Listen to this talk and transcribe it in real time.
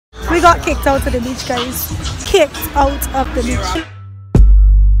We got kicked out of the beach, guys. Kicked out of the beach.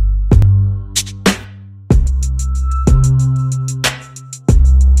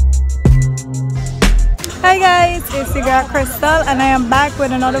 Hi guys, it's your girl Crystal and I am back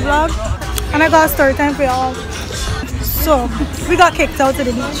with another vlog and I got a story time for y'all. So, we got kicked out of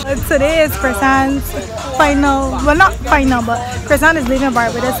the beach. Today is Chrisan's final, well not final, but Chrisan is leaving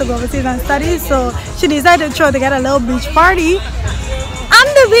Barbados to go overseas and study, so she decided to try to get a little beach party. And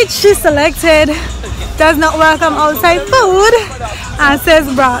the beach she selected does not welcome outside food and says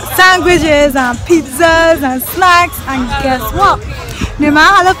brought sandwiches and pizzas and snacks, and guess what? The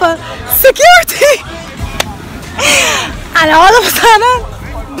man had for security and all of a sudden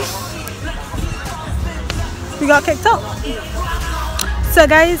we got kicked out. So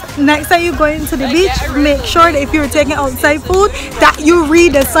guys, next time you go into the beach, make sure that if you're taking outside food that you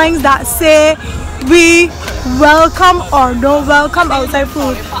read the signs that say we welcome or don't welcome outside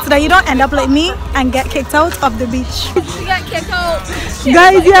food, so that you don't end up like me and get kicked out of the beach. You got kicked out.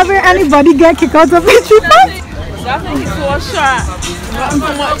 Guys, you ever anybody get kicked out of the beach before? Definitely so short.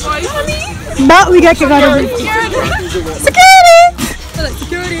 But we get kicked out of the beach. Security!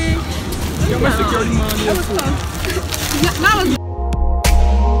 Security. You're my security man.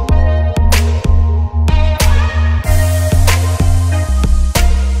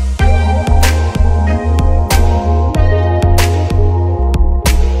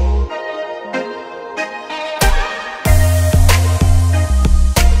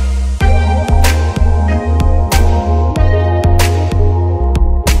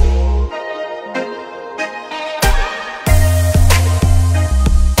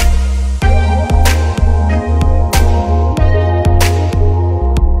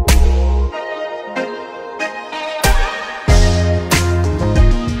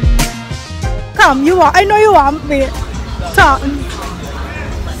 Come, you want, I know you want me. Talk.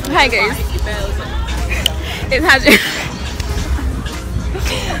 Hi guys. It's Haji.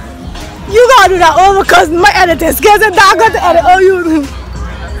 You gotta do that all because my editor scares and I got to edit all you.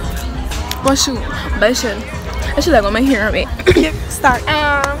 Well shoot, but I should like on my hair, wait. Start.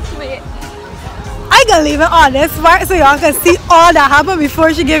 Wait. I can leave it on this part so y'all can see all that happened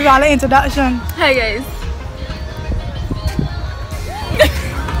before she give y'all an introduction. Hi guys.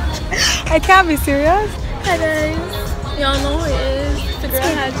 I can't be serious. Hi guys. Y'all know who it is. It's the girl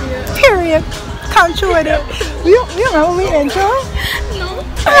Haji. Period. Come true with it. You remember me intro? No.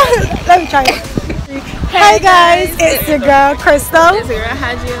 Let me try it. Hey guys, it's your girl Crystal. It's the girl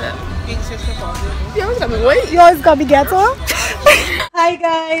Haji. You always gotta be white. You always gotta be ghetto. Hi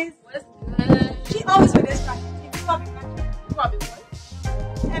guys. What's good? She always with this practice. You gotta be white.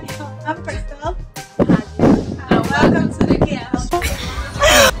 Anyhow, I'm Crystal. And welcome to the KL.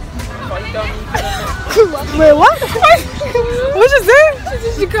 Wait, what? What you say?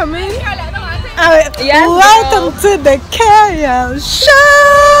 Did you come in? Yes, welcome to the KL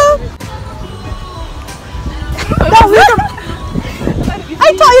show. I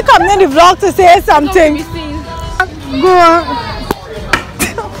thought you come in the vlog to say something. Go on.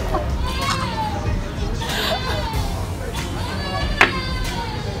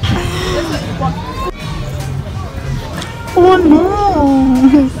 Oh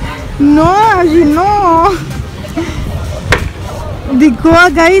no. No, as you know, the goal,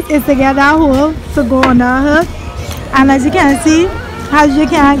 guys, is to get that hole to go under her. And as you can see, as you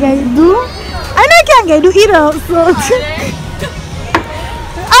can guys do, and I can't get do either. So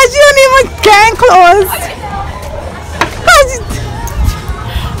as you don't even can close.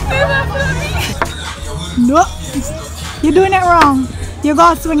 No, you're doing it wrong. You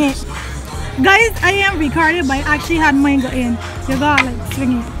gotta swing it. Guys, I am recorded, but I actually had mine go in. You gotta like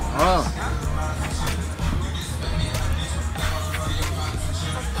swing it. Oh.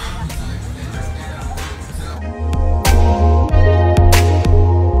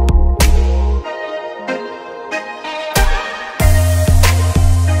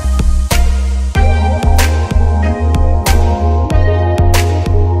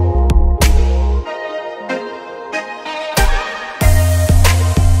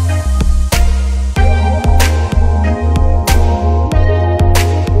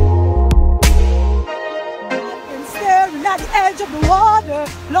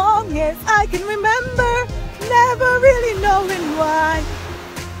 I can remember never really knowing why.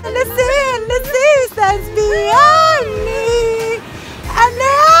 And the sea stands beyond me, and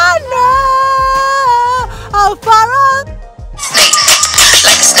I know how far up.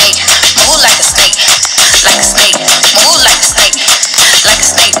 Like a snake, move like a snake, like a snake, move like a snake, like a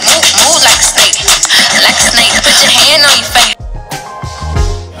snake, move like a snake, like a snake. Put your hand on your face.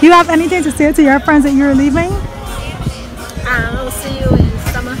 You have anything to say to your friends that you're leaving? I don't know. See you in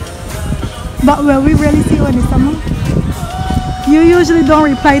summer. But will we really see you in the summer? You usually don't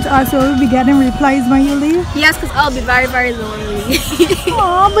reply to us, so we'll be getting replies when you leave. Yes, because I'll be very, very lonely.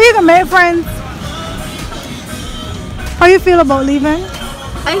 Oh, but you can make friends. How you feel about leaving?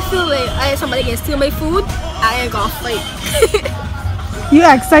 I feel like somebody can steal my food, I ain't gonna fight. You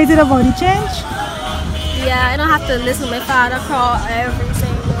excited about the change? Yeah, I don't have to listen to my father call every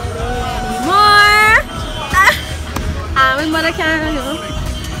single day anymore. My mother can't, you know.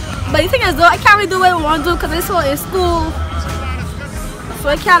 But the thing is though, I can't really do what I want to do because I'm still in school. So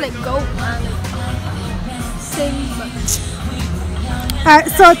I can't like go and like sing.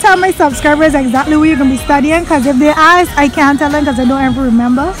 So tell my subscribers exactly what you're going to be studying, because if they ask, I can't tell them because I don't ever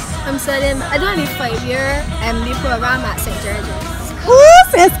remember. I'm studying, I don't need 5-year MD program at St. George's. Ooh,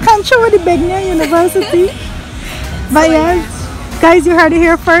 it's country with the big new university. But yes, guys, you heard it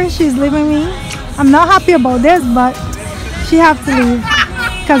here first. She's leaving me. I'm not happy about this, but she has to leave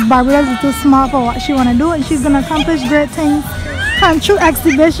because Barbados is too smart for what she want to do, and she's going to accomplish great things. Country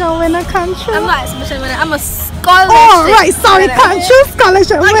exhibition winner, country. I'm not exhibition winner, I'm a scholarship. Oh, right, sorry, country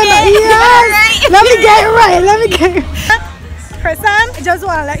scholarship winner. Yes. Let me get it right, let me get it right. Kristen, I just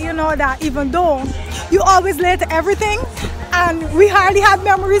want to let you know that even though you always late to everything, and we hardly have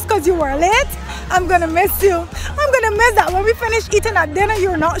memories because you were late, I'm going to miss you. I'm going to miss that when we finish eating at dinner,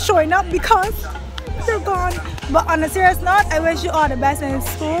 you're not showing up because you're gone. But on a serious note, I wish you all the best in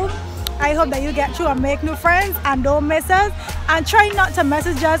school. I hope that you get through and make new friends and don't miss us. And try not to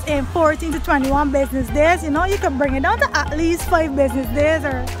message us in 14 to 21 business days. You know, you can bring it down to at least 5 business days.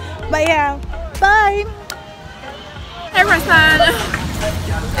 But yeah, bye. Hey, Kristen.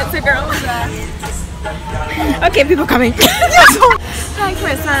 It's a girl. Okay, people coming. Hi,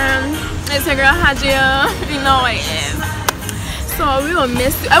 Kristen. It's a girl, Hajia. You know it is. So we will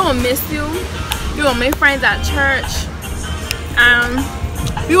miss you. I will miss you. We will make friends at church.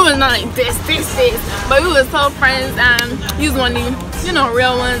 We was not like this, but we was so friends and use one of the, you know,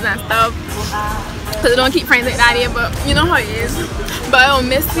 real ones and stuff. Cause I don't keep friends like that here, but you know how it is. But I will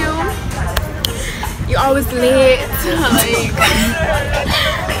miss you. You're always late, like.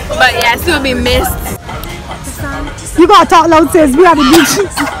 But yeah, still be missed. You gotta talk loud, sis. We are the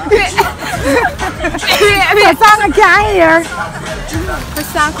beaches. The song I can't hear.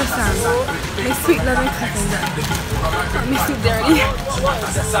 Croissant, my sweet loving cousin. Me too dirty.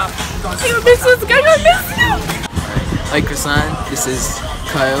 You miss us, guys. I miss you. Hi, Croissant. This is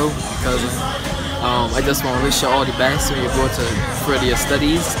Kyle, cousin. I just want to wish you all the best when you go to further your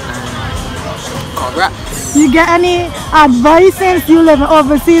studies, and congrats. You get any advice since you live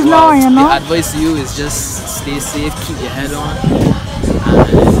overseas now, you know? The advice to you is just stay safe, keep your head on, and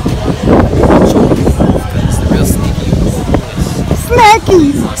show because the real sneaky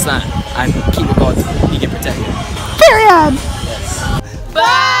is understand, and keep your God, you get protected. Period. Yes.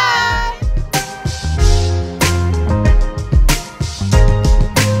 Bye.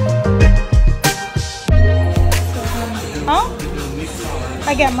 Huh?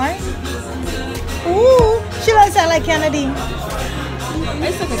 I get married? Ooh, she looks like Kennedy.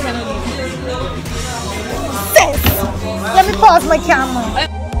 It's like a Kennedy. Sis, let me pause my camera.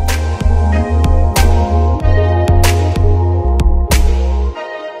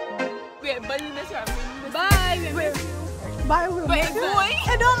 Bye, we'll make it.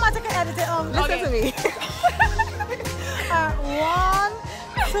 It don't matter, I can edit it on. Listen to me. 1,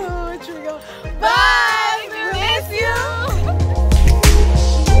 2, 3, go. Bye.